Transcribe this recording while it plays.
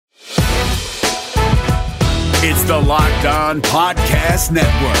It's the Locked On Podcast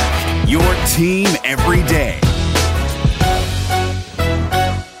Network, your team every day.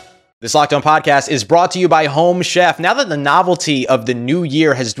 This Locked On Podcast is brought to you by Home Chef. Now that the novelty of the new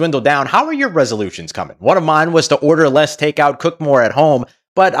year has dwindled down, how are your resolutions coming? One of mine was to order less takeout, cook more at home,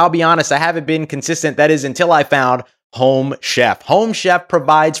 but I'll be honest, I haven't been consistent. That is until I found Home Chef. Home Chef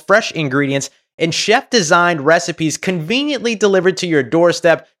provides fresh ingredients and chef-designed recipes conveniently delivered to your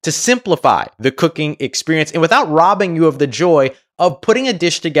doorstep to simplify the cooking experience and without robbing you of the joy of putting a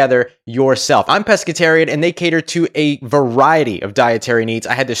dish together yourself. I'm pescatarian and they cater to a variety of dietary needs.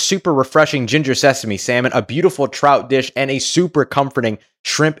 I had this super refreshing ginger sesame salmon, a beautiful trout dish, and a super comforting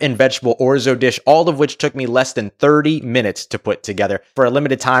shrimp and vegetable orzo dish, all of which took me less than 30 minutes to put together. For a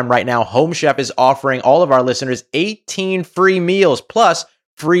limited time right now, Home Chef is offering all of our listeners 18 free meals plus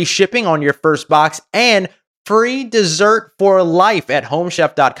free shipping on your first box and free dessert for life at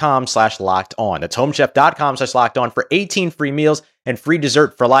homechef.com/lockedon. That's homechef.com/lockedon for 18 free meals and free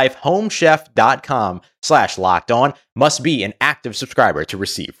dessert for life. Homechef.com/lockedon. Must be an active subscriber to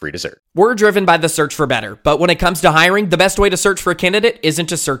receive free dessert. We're driven by the search for better, but when it comes to hiring, the best way to search for a candidate isn't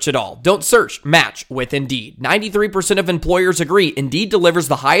to search at all. Don't search, match with Indeed. 93% of employers agree Indeed delivers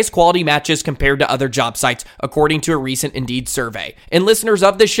the highest quality matches compared to other job sites, according to a recent Indeed survey. And listeners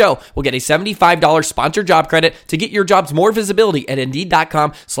of this show will get a $75 sponsored job credit to get your jobs more visibility at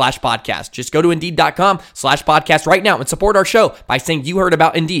Indeed.com/podcast. Just go to Indeed.com/podcast right now and support our show by saying you heard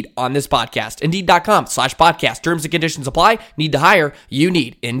about Indeed on this podcast. Indeed.com/podcast. Terms and conditions apply. Need to hire? You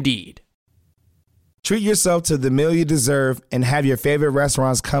need Indeed. Treat yourself to the meal you deserve and have your favorite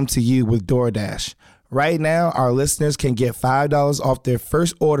restaurants come to you with DoorDash. Right now, our listeners can get $5 off their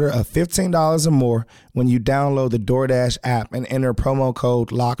first order of $15 or more when you download the DoorDash app and enter promo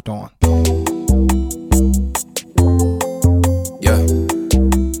code LOCKEDON. Yeah,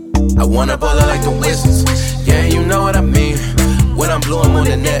 I wanna ball like the Wizards. Yeah, you know what I mean. When I'm blue, I'm on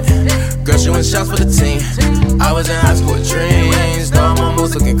the net. Girl shooting shots for the team. I was in high school with dreams. Now I'm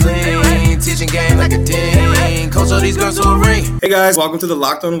almost looking clean. Teaching game like a dean. Coach all these girls to a ring. Hey guys, welcome to the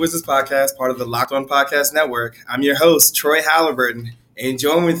Locked On Wizards podcast, part of the Locked On Podcast Network. I'm your host, Troy Halliburton, and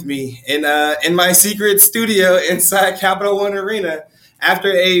join with me in my secret studio inside Capital One Arena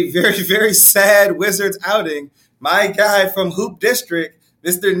after a very, very sad Wizards outing. My guy from Hoop District,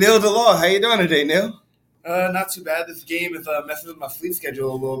 Mr. Neil DeLaw. How you doing today, Neil? Not too bad. This game is messing with my sleep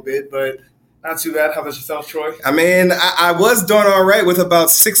schedule a little bit, but not too bad. How about yourself, Troy? I mean, I was doing all right with about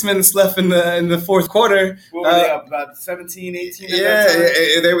 6 minutes left in the fourth quarter. What were they up? About 17, 18? Yeah,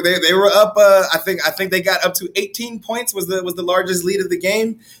 they were up. I think they got up to 18 points was the largest lead of the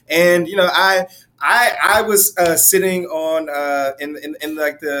game, and you know I was sitting on in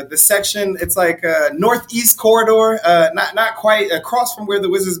like the section. It's like northeast corridor, not quite across from where the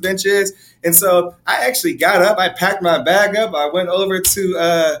Wizards bench is. And so I actually got up. I packed my bag up. I went over to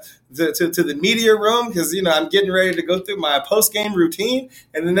the media room because you know I'm getting ready to go through my post game routine.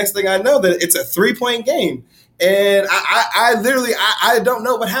 And the next thing I know, that it's a 3-point game. And I literally don't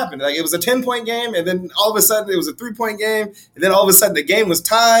know what happened. Like it was a 10-point game, and then all of a sudden it was a 3-point game, and then all of a sudden the game was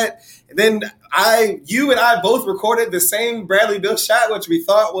tied. And then you and I both recorded the same Bradley Beal shot, which we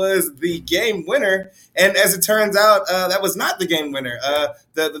thought was the game winner. And as it turns out, that was not the game winner.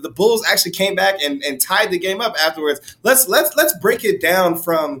 The Bulls actually came back and tied the game up afterwards. Let's break it down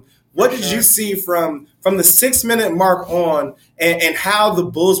from what did you see from the 6-minute mark on and how the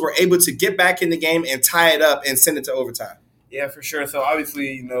Bulls were able to get back in the game and tie it up and send it to overtime? Yeah, for sure. So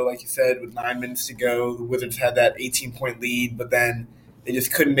obviously, you know, like you said, with 9 minutes to go, the Wizards had that 18-point lead, but then they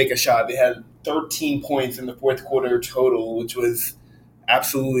just couldn't make a shot. They had 13 points in the fourth quarter total, which was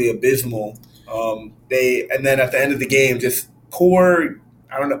absolutely abysmal. And then at the end of the game, just poor.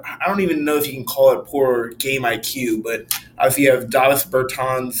 I don't even know if you can call it poor game IQ, but obviously you have Davis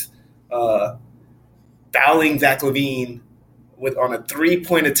Bertans fouling Zach LaVine on a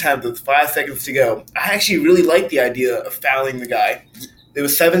 3-point attempt with 5 seconds to go. I actually really like the idea of fouling the guy. There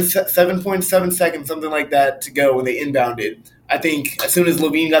was 7.7 seconds, something like that, to go when they inbounded. I think as soon as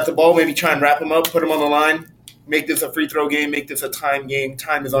LaVine got the ball, maybe try and wrap him up, put him on the line, make this a free throw game, make this a time game.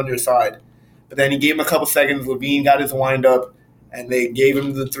 Time is on your side. But then he gave him a couple seconds. LaVine got his wind up, and they gave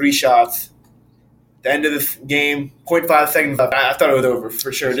him the 3 shots. The end of this game, 0.5 seconds left. I thought it was over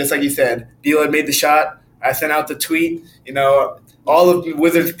for sure. Just like you said, Beal had made the shot. I sent out the tweet. You know, all of the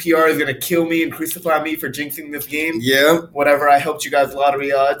Wizards PR is going to kill me and crucify me for jinxing this game. Yeah. Whatever. I helped you guys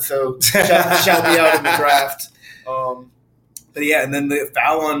lottery odds, so shout me out in the draft. But yeah, and then the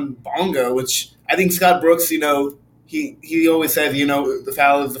foul on Bonga, which I think Scott Brooks, you know, he always says, the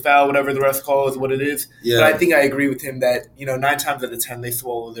foul is the foul, whatever the rest call is what it is. Yeah. But I think I agree with him that, 9 times out of 10 they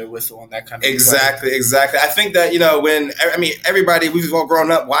swallow their whistle on that kind of Exactly. I think that, everybody, we've all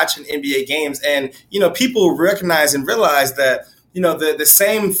grown up watching NBA games, and, people recognize and realize that, the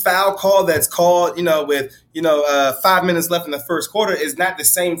same foul call that's called, with 5 minutes left in the first quarter is not the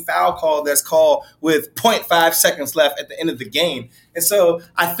same foul call that's called with 0.5 seconds left at the end of the game. And so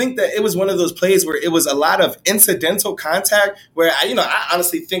I think that it was one of those plays where it was a lot of incidental contact where I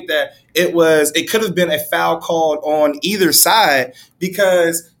honestly think that it could have been a foul called on either side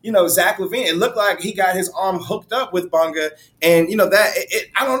because, Zach LaVine, it looked like he got his arm hooked up with Bonga, and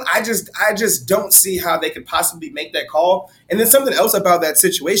I just don't see how they could possibly make that call. And then something else about that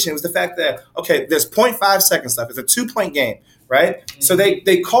situation was the fact that, okay, there's 0.5 seconds left. It's a 2-point game, right? Mm-hmm. So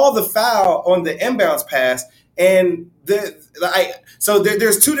they call the foul on the inbounds pass, and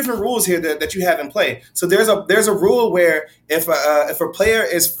there's two different rules here that you have in play. So there's a rule where if a player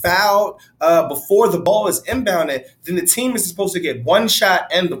is fouled before the ball is inbounded, then the team is supposed to get one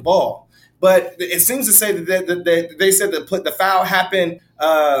shot and the ball. But it seems to say that they said that the foul happened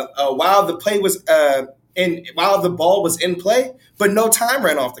while the play was while the ball was in play, but no time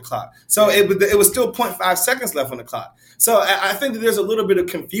ran off the clock. So it was still 0.5 seconds left on the clock. So I think that there's a little bit of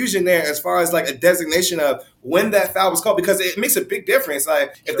confusion there as far as like a designation of when that foul was called, because it makes a big difference.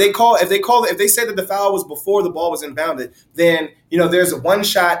 Like if they say that the foul was before the ball was inbounded, then there's a one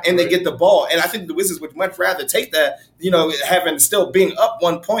shot and they get the ball. And I think the Wizards would much rather take that, having still being up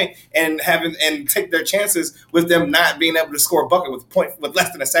 1 point and take their chances with them not being able to score a bucket with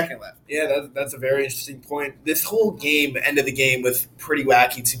less than a second left. Yeah, that's a very interesting point. This whole game, end of the game, was pretty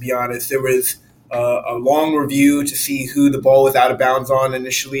wacky, to be honest. There was a long review to see who the ball was out of bounds on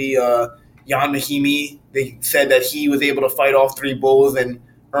initially. Jan Mahimi, they said that he was able to fight off 3 Bulls and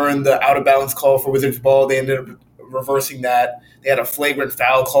earn the out of bounds call for Wizards ball. They ended up reversing that. They had a flagrant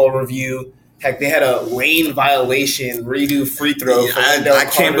foul call review. Heck, they had a lane violation redo free throw. Yeah, I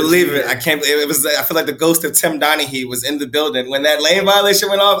can't believe it. It was. I feel like the ghost of Tim Donaghy was in the building when that lane violation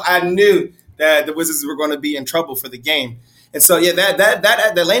went off. I knew that the Wizards were going to be in trouble for the game. And so, yeah,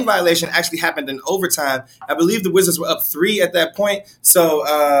 that lane violation actually happened in overtime. I believe the Wizards were up 3 at that point. So,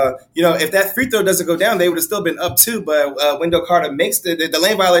 if that free throw doesn't go down, they would have still been up 2. But Wendell Carter makes the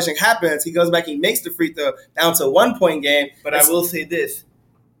lane violation happens. He goes back, he makes the free throw down to a 1-point game. But I will say this.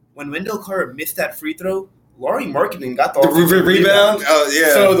 When Wendell Carter missed that free throw, Lauri Markkanen got the rebound. Oh,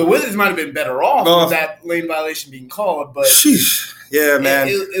 yeah. So the Wizards might have been better off with that lane violation being called. But yeah, man.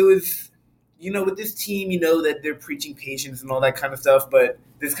 It was... with this team, that they're preaching patience and all that kind of stuff, but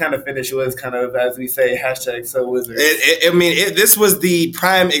this kind of finish was kind of, as we say, #SoWizards. This was the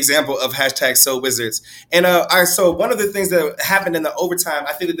prime example of #SoWizards. And so one of the things that happened in the overtime,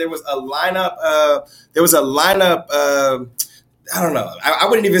 I think that there was a lineup. I don't know. I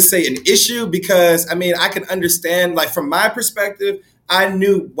wouldn't even say an issue because, I can understand, like, from my perspective, I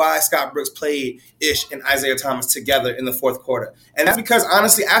knew why Scott Brooks played Ish and Isaiah Thomas together in the fourth quarter. And that's because,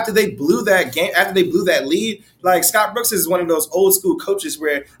 honestly, after they blew that lead, like, Scott Brooks is one of those old school coaches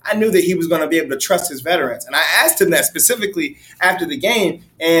where I knew that he was going to be able to trust his veterans. And I asked him that specifically after the game.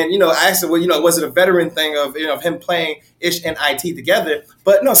 And, I asked him, was it a veteran thing of him playing Ish and IT together?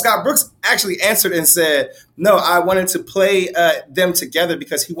 But no, Scott Brooks actually answered and said, no, I wanted to play them together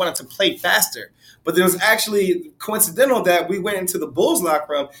because he wanted to play faster. But it was actually coincidental that we went into the Bulls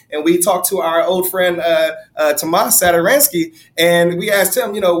locker room and we talked to our old friend Tomas Sadaransky, and we asked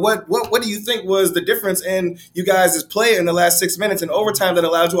him, what do you think was the difference in you guys' play in the last 6 minutes in overtime that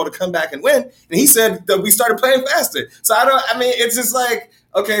allowed you all to come back and win? And he said that we started playing faster. So it's just like,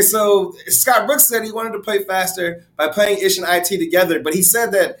 okay, so Scott Brooks said he wanted to play faster by playing Ish and IT together, but he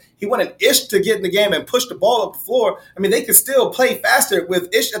said that he wanted Ish to get in the game and push the ball up the floor. They could still play faster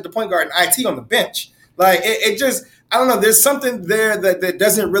with Ish at the point guard and IT on the bench. Like, it just, I don't know, there's something there that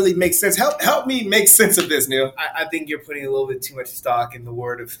doesn't really make sense. Help me make sense of this, Neil. I think you're putting a little bit too much stock in the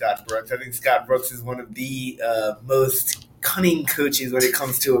word of Scott Brooks. I think Scott Brooks is one of the most cunning coaches when it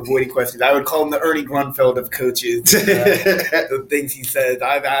comes to avoiding questions. I would call him the Ernie Grunfeld of coaches. The things he says.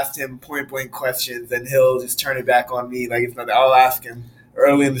 I've asked him point-blank questions, and he'll just turn it back on me like it's nothing. I'll ask him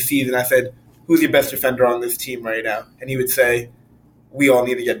early in the season. I said, who's your best defender on this team right now? And he would say, we all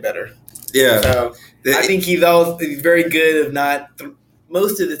need to get better. Yeah. So I think he's very good of not,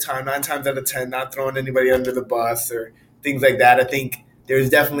 most of the time, 9 times out of 10, not throwing anybody under the bus or things like that. I think there's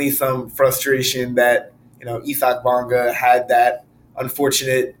definitely some frustration that, Isaac Bonga had that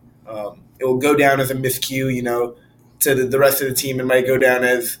unfortunate, it will go down as a miscue, to the rest of the team. It might go down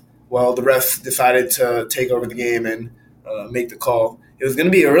as, well, the refs decided to take over the game and make the call. It was going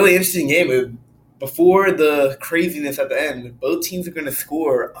to be a really interesting game. before the craziness at the end, both teams are going to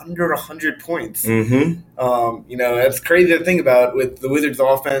score under 100 points. Mm-hmm. That's crazy to think about with the Wizards'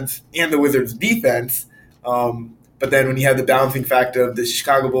 offense and the Wizards' defense. But then when you have the balancing factor of the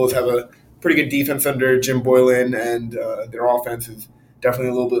Chicago Bulls have a pretty good defense under Jim Boylan, and their offense is definitely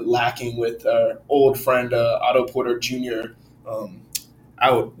a little bit lacking with our old friend Otto Porter Jr.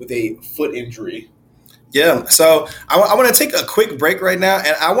 Out with a foot injury. Yeah, so I want to take a quick break right now,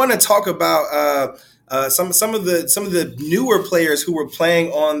 and I want to talk about some of the newer players who were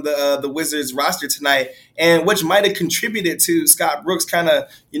playing on the Wizards roster tonight, and which might have contributed to Scott Brooks kind of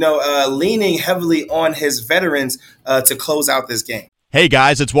leaning heavily on his veterans to close out this game. Hey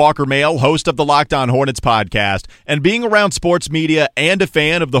guys, it's Walker Mail, host of the Locked On Hornets podcast, and being around sports media and a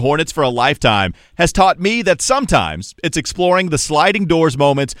fan of the Hornets for a lifetime has taught me that sometimes it's exploring the sliding doors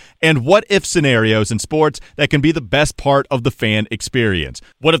moments and what-if scenarios in sports that can be the best part of the fan experience.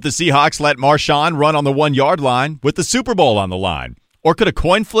 What if the Seahawks let Marshawn run on the 1-yard line with the Super Bowl on the line? Or could a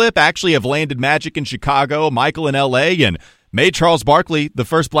coin flip actually have landed Magic in Chicago, Michael in L.A., and made Charles Barkley the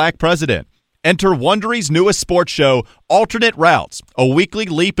first black president? Enter Wondery's newest sports show, Alternate Routes, a weekly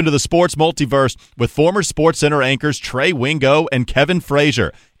leap into the sports multiverse with former SportsCenter anchors Trey Wingo and Kevin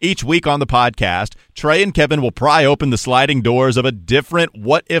Frazier. Each week on the podcast, Trey and Kevin will pry open the sliding doors of a different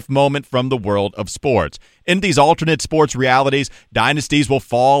what-if moment from the world of sports. In these alternate sports realities, dynasties will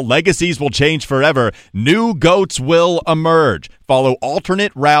fall, legacies will change forever, new GOATs will emerge. Follow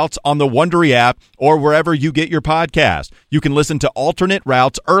Alternate Routes on the Wondery app or wherever you get your podcast. You can listen to Alternate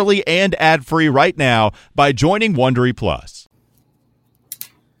Routes early and ad-free right now by joining Wondery Plus.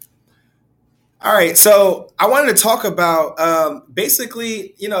 All right, so I wanted to talk about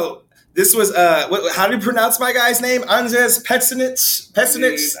basically, this was how do you pronounce my guy's name? Andres Pećinić.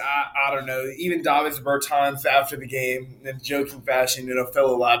 I don't know. Even Davis Bertans after the game, in joking fashion,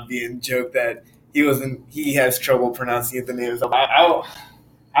 fellow Latvian joked that he has trouble pronouncing the names. I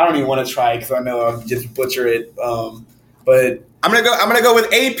don't even want to try because I know I'll just butcher it. But I'm gonna go with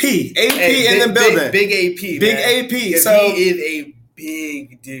AP. In the building. Big AP. Big man. AP. So he is a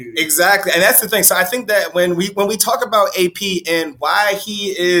big dude. Exactly. And that's the thing. So I think that when we talk about AP and why he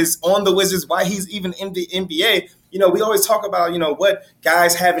is on the Wizards, why he's even in the NBA, we always talk about, what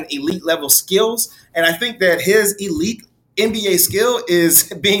guys have an elite level skills. And I think that his elite NBA skill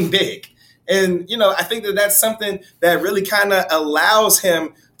is being big. And, I think that that's something that really kind of allows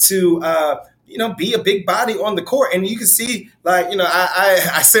him to, be a big body on the court. And you can see,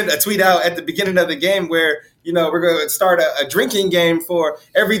 I sent a tweet out at the beginning of the game where, we're going to start a drinking game for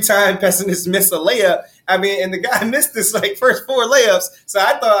every time Pećinić missed a layup. I mean, and the guy missed this first 4 layups. So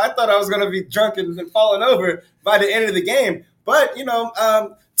I thought I was going to be drunk and falling over by the end of the game. But,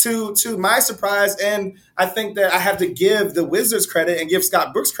 to my surprise, and I think that I have to give the Wizards credit and give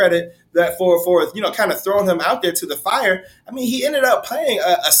Scott Brooks credit that for kind of throwing him out there to the fire. I mean, he ended up playing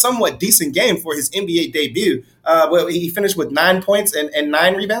a somewhat decent game for his NBA debut. He finished with 9 points and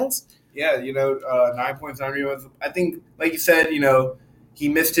 9 rebounds. Yeah, 9 points, 9 rebounds. I think, like you said, he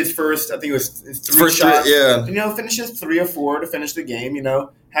missed his first, I think it was his 3 shots. Yeah. Finishes 3 or 4 to finish the game,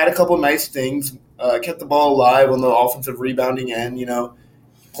 had a couple nice things, kept the ball alive on the offensive rebounding end,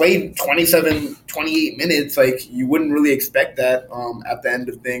 played 27, 28 minutes. You wouldn't really expect that at the end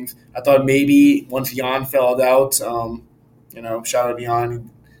of things. I thought maybe once Jan fouled out, shout out to Jan, he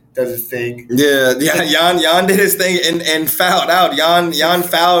does his thing. Yeah, Jan did his thing and fouled out. Jan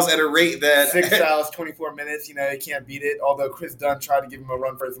fouls at a rate that 6 fouls, 24 minutes. You can't beat it. Although Chris Dunn tried to give him a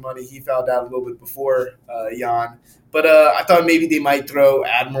run for his money, he fouled out a little bit before Jan. But I thought maybe they might throw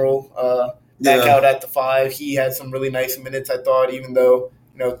Admiral back out at the 5. He had some really nice minutes, I thought, even though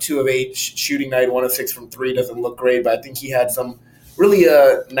 2 of 8 shooting night, 1 of 6 from 3 doesn't look great. But I think he had some really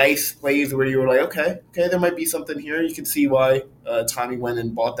nice plays where you were like, okay, there might be something here. You can see why Tommy went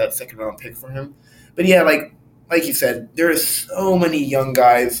and bought that 2nd-round pick for him. But yeah, like you said, there are so many young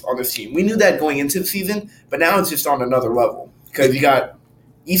guys on this team. We knew that going into the season, but now it's just on another level because you got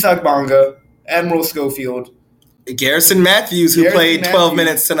Isaac Bonga, Admiral Schofield, Garrison Matthews, who played 12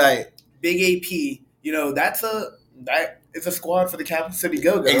 minutes tonight. Big AP. It's a squad for the Capital City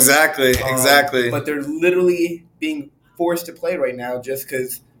Go-Go. Exactly. But they're literally being forced to play right now just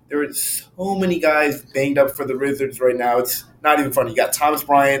because there are so many guys banged up for the Wizards right now. It's not even funny. You got Thomas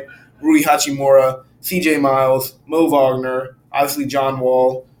Bryant, Rui Hachimura, CJ Miles, Mo Wagner, obviously John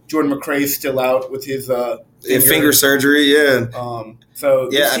Wall, Jordan McRae's still out with his finger surgery. Yeah.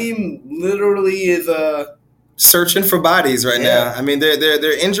 The team literally is searching for bodies right now. I mean,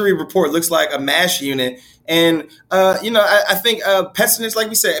 their injury report looks like a MASH unit. And, I think Pećinić, like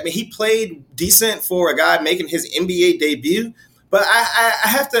we said, I mean, he played decent for a guy making his NBA debut. But I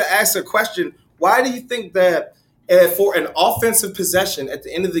have to ask a question. why do you think that for an offensive possession at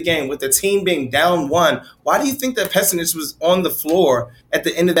the end of the game, with the team being down 1, why do you think that Pesinich was on the floor at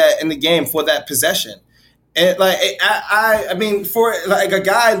the end of that in the game for that possession? And like I mean, for like a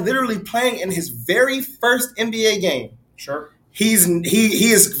guy literally playing in his very first NBA game, sure, he's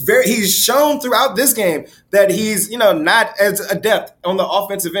shown throughout this game that he's not as adept on the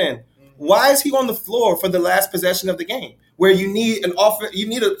offensive end. Why is he on the floor for the last possession of the game, where you need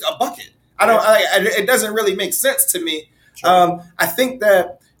a bucket? It doesn't really make sense to me. Sure. I think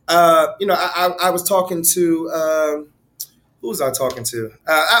that I was talking to. Who was I talking to?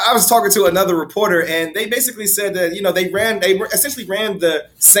 I was talking to another reporter, and they basically said that they essentially ran the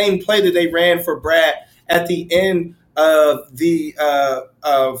same play that they ran for Brad at the end of the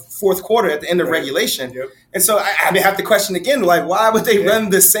fourth quarter, at the end of regulation. Yep. And so I have to question again, like, why would they run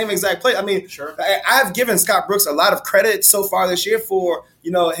the same exact play? I mean, sure. I've given Scott Brooks a lot of credit so far this year for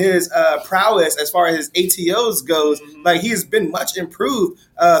his prowess as far as his ATOs goes. Mm-hmm. Like, he's been much improved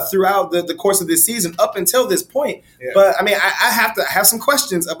throughout the course of this season up until this point. Yeah. But I mean, I have to have some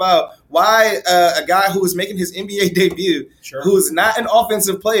questions about why a guy who is making his NBA debut, sure, who is not an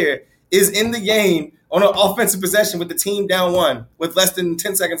offensive player, is in the game on an offensive possession with the team down 1 with less than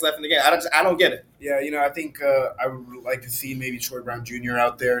 10 seconds left in the game. I don't get it. Yeah, I think I would like to see maybe Troy Brown Jr.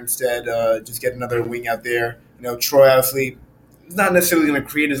 out there instead. Just get another wing out there. Troy obviously is not necessarily going to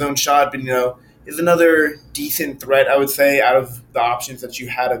create his own shot, but is another decent threat, I would say, out of the options that you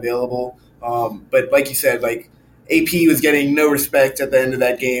had available. But like you said, like, AP was getting no respect at the end of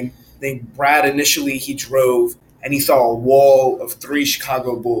that game. I think Brad initially he drove, and he saw a wall of 3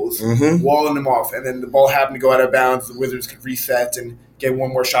 Chicago Bulls, walling them off. And then the ball happened to go out of bounds. The Wizards could reset and get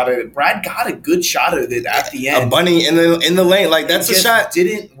one more shot at it. Brad got a good shot at it at the end. A bunny in the lane. Like, that's a shot.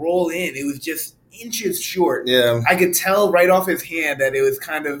 Didn't roll in. It was just inches short. Yeah. I could tell right off his hand that it was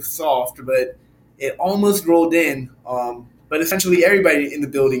kind of soft, but it almost rolled in. But essentially everybody in the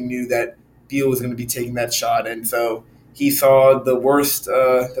building knew that Beal was going to be taking that shot. And so he saw the worst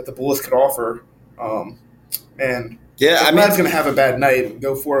that the Bulls could offer. And Brad's going to have a bad night and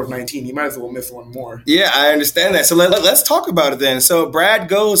go 4 of 19. He might as well miss one more. Yeah, I understand that. So let's talk about it then. So Brad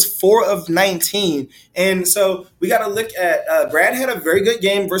goes 4 of 19. And so we got to look at Brad had a very good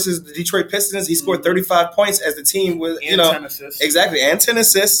game versus the Detroit Pistons. He scored 35 points as the team was, 10 assists. Exactly, and 10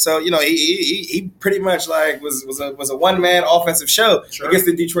 assists. So, he pretty much like was a one-man offensive show against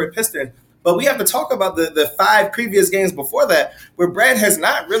the Detroit Pistons. But we have to talk about the 5 previous games before that, where Brad has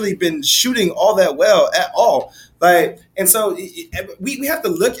not really been shooting all that well at all. And so we have to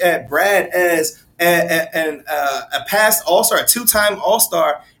look at Brad as a past All-Star, a 2-time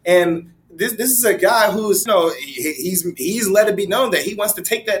All-Star, and this is a guy who's he's let it be known that he wants to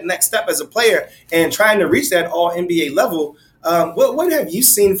take that next step as a player and trying to reach that All NBA level. What have you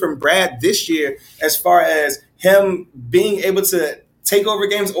seen from Brad this year as far as him being able to take over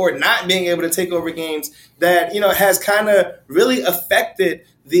games or not being able to take over games that has kind of really affected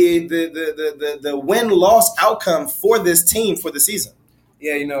the win-loss outcome for this team for the season?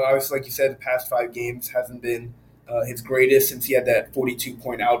 Yeah, obviously, like you said, the past 5 games hasn't been his greatest since he had that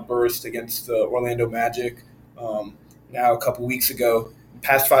 42-point outburst against the Orlando Magic now a couple weeks ago.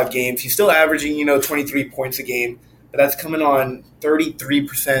 Past 5 games, he's still averaging 23 points a game, but that's coming on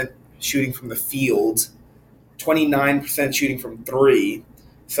 33% shooting from the field, 29% shooting from 3.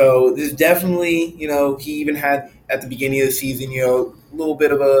 So there's definitely, he even had at the beginning of the season, a little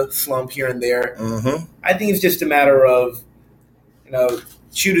bit of a slump here and there. Mm-hmm. I think it's just a matter of,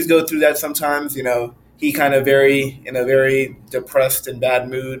 shooters go through that sometimes. He kind of in a very depressed and bad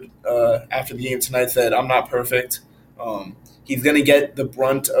mood after the game tonight said, "I'm not perfect." He's going to get the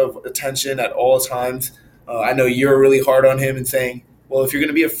brunt of attention at all times. I know you're really hard on him and saying, well, if you're going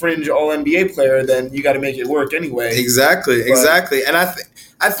to be a fringe All-NBA player, then you got to make it work anyway. Exactly. And I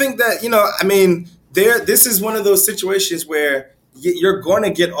think that, this is one of those situations where you're going to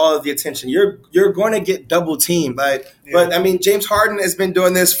get all of the attention. You're going to get double teamed. But James Harden has been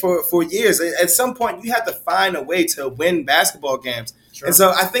doing this for years. At some point, you have to find a way to win basketball games. Sure. And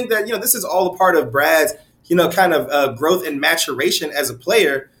so I think that, this is all a part of Brad's, kind of growth and maturation as a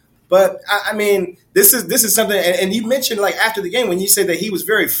player. But this is something, and you mentioned like after the game when you said that he was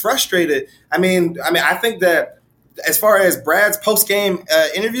very frustrated. I think that as far as Brad's post game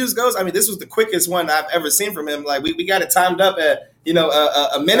interviews goes, this was the quickest one I've ever seen from him. Like we got it timed up at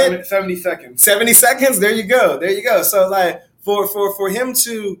a minute, 70 seconds. 70 seconds. There you go. So like for him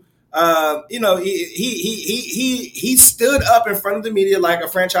to he stood up in front of the media like a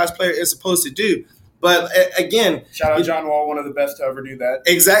franchise player is supposed to do. But again, shout out John Wall, one of the best to ever do that.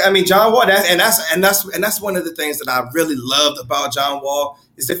 Exactly. I mean, John Wall, that's one of the things that I really loved about John Wall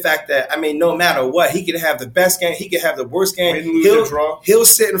is the fact that, I mean, no matter what, he could have the best game, he could have the worst game. He'll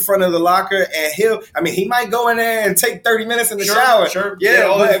sit in front of the locker and he might go in there and take 30 minutes in the shower. Sure.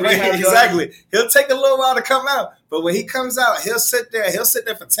 Yeah, exactly. He'll take a little while to come out. But when he comes out, he'll sit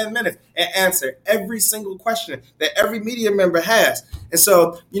there for 10 minutes and answer every single question that every media member has. And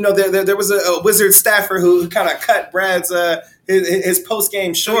so, there was a Wizards staffer who kind of cut Brad's his post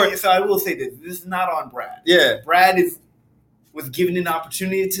game short. So I will say this is not on Brad. Yeah. Brad was given an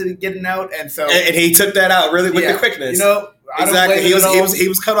opportunity to get it out, and he took that out really with the quickness. Exactly. He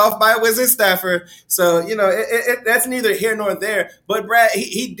was cut off by a Wizards staffer. So, that's neither here nor there. But Brad,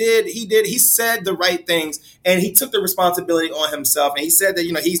 he said the right things, and he took the responsibility on himself. And he said that,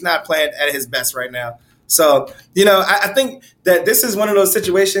 he's not playing at his best right now. So, I think that this is one of those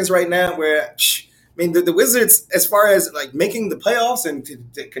situations right now where, the Wizards, as far as like making the playoffs and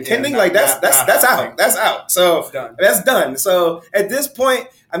contending, that's out. That's out. So that's done. So at this point,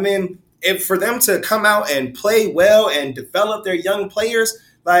 if for them to come out and play well and develop their young players,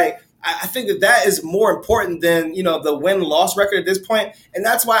 I think that is more important than, the win-loss record at this point. And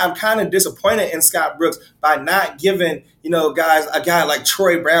that's why I'm kind of disappointed in Scott Brooks by not giving, a guy like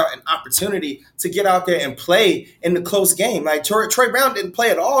Troy Brown an opportunity to get out there and play in the close game. Like Troy Brown didn't play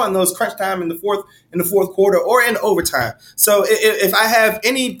at all in those crunch time in the fourth quarter or in overtime. So if I have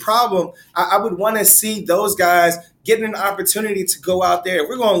any problem, I would want to see those guys getting an opportunity to go out there. If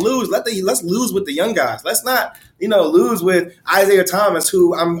we're going to lose, let's lose with the young guys. Let's not, lose with Isaiah Thomas,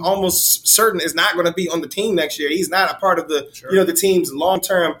 who I'm almost certain is not going to be on the team next year. He's not a part of the, the team's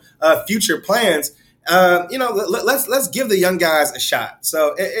long-term future plans. Let's give the young guys a shot.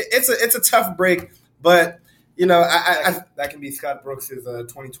 So it's a tough break, but that can be Scott Brooks'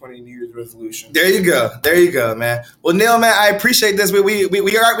 2020 New Year's resolution. There you go, man. Well, Neil, man, I appreciate this. We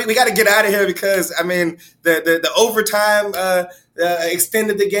got to get out of here because the overtime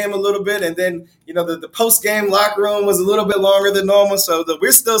extended the game a little bit, and then the post game locker room was a little bit longer than normal. So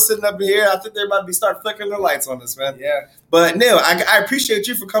we're still sitting up here. I think they're about to start flickering the lights on us, man. Yeah. But Neil, I appreciate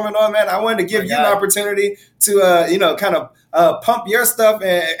you for coming on, man. I wanted to give you an opportunity to kind of pump your stuff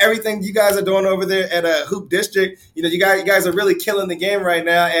and everything you guys are doing over there at Hoop District. You guys are really killing the game right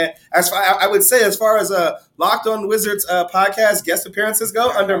now. And I would say, as far as Locked On Wizards podcast guest appearances go,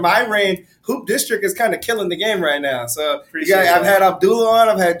 under my reign, Hoop District is kind of killing the game right now. So I've had Abdullah on,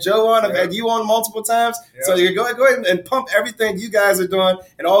 I've had Joe on, I've had you on multiple times. Yeah. So you go ahead and pump everything you guys are doing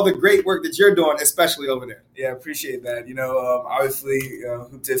and all the great work that you're doing, especially over there. Yeah, appreciate that. Obviously,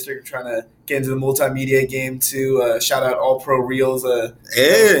 Hoop District trying to get into the multimedia game too. Shout out All Pro Reels,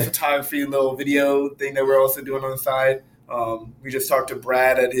 photography little video thing that we're also doing on the side. We just talked to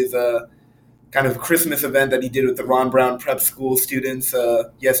Brad at his kind of Christmas event that he did with the Ron Brown Prep School students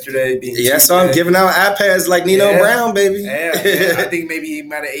yesterday. So I'm giving out iPads like Nino Brown, baby. Yeah. I think maybe he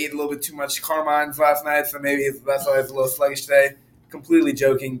might have ate a little bit too much Carmines last night, so maybe that's why he's a little sluggish today. Completely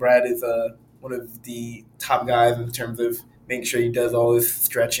joking. Brad is one of the top guys in terms of making sure he does all his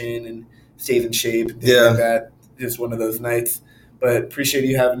stretching and stays in shape and things like that. Just one of those nights. But appreciate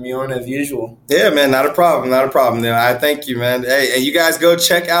you having me on as usual. Yeah, man, not a problem, Neil. I thank you, man. Hey, and you guys go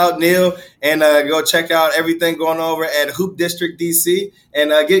check out Neil and go check out everything going over at Hoop District DC.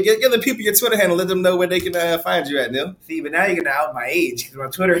 And give the people your Twitter handle. Let them know where they can find you at, Neil. See, but now you're going to out my age because my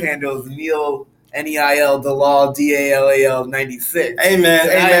Twitter handle is Neil NEIL Dalal DALAL 96. Hey man,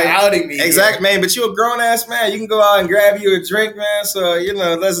 you're outing me. Exactly, man. But you're a grown ass man. You can go out and grab you a drink, man. So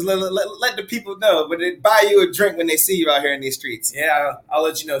let's let the people know. But they buy you a drink when they see you out here in these streets. Yeah, I'll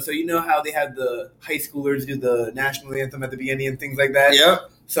let you know. So you know how they had the high schoolers do the national anthem at the beginning and things like that.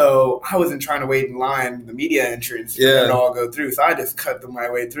 Yep. So I wasn't trying to wait in line the media entrance for them to all go through. So I just cut my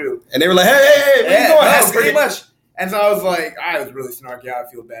way through. And they were like, "Hey, where you going?" That's pretty much. And so I was like, I was really snarky. I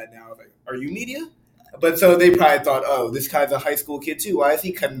feel bad now. I was like, are you media? But so they probably thought, oh, this guy's a high school kid too. Why is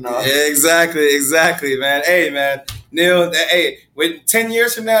he cutting off? Exactly, man. Hey, man. Neil, with 10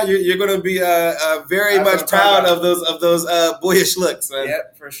 years from now, you're going to be very much proud of those boyish looks, man.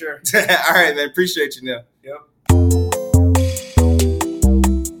 Yep, for sure. All right, man. Appreciate you, Neil. Yep.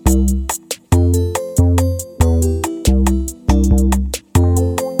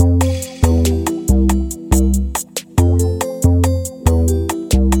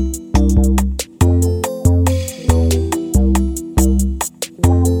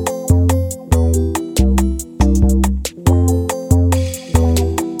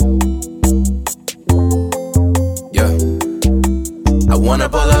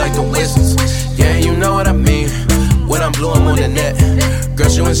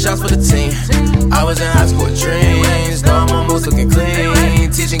 Shots for the team. I was in high school with dreams. Now I'm almost looking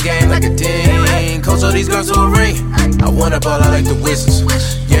clean. Teaching game like a dean. Coach all these girls to a ring. I wanna ball out like the Wizards.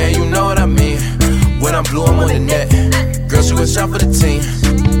 Yeah, you know what I mean. When I'm blue, I'm on the net. Girl, she was shot for the team.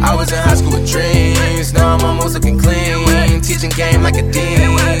 I was in high school with dreams. Now I'm almost looking clean. Teaching game like a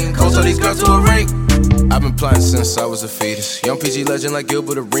dean. Coach all these girls to a ring. I've been plotting since I was a fetus. Young PG legend like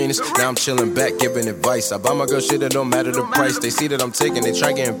Gilbert Arenas. Now I'm chilling back, giving advice. I buy my girl shit, it don't matter the price. They see that I'm taking, they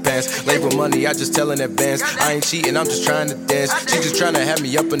try getting pants. Label money, I just tell in advance. I ain't cheating, I'm just trying to dance. She just trying to have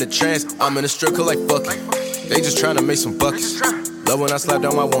me up in a trance. I'm in a strip club like fuck it. They just trying to make some buckets. Love when I slap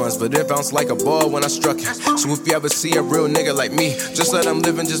down my ones, but it bounced like a ball when I struck it. So if you ever see a real nigga like me, just let him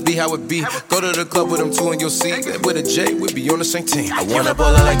live and just be how it be. Go to the club with him too and you'll see that with a J, we be on the same team. I wanna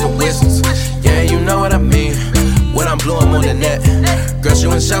ball out like the Wizards. Yeah, you know what I mean. When I'm blue, I'm on the net. Girl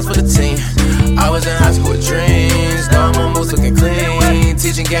shooting shots for the team. I was in high school with dreams. Now I'm almost looking clean.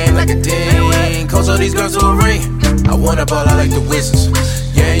 Teaching game like a dean. Coach all these girls to a ring. I wanna ball out like the Wizards.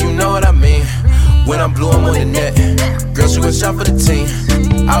 Yeah, you know what I mean. When I'm blue, I'm on the net. Girl shooting shot for the team.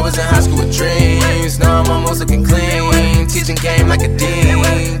 I was in high school with dreams. Now I'm almost looking clean. Teaching game like a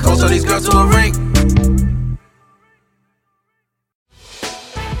dean. Coach all these girls to a ring.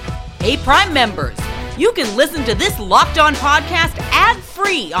 Hey, Prime members, you can listen to this Locked On podcast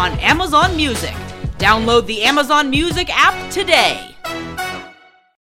ad-free on Amazon Music. Download the Amazon Music app today.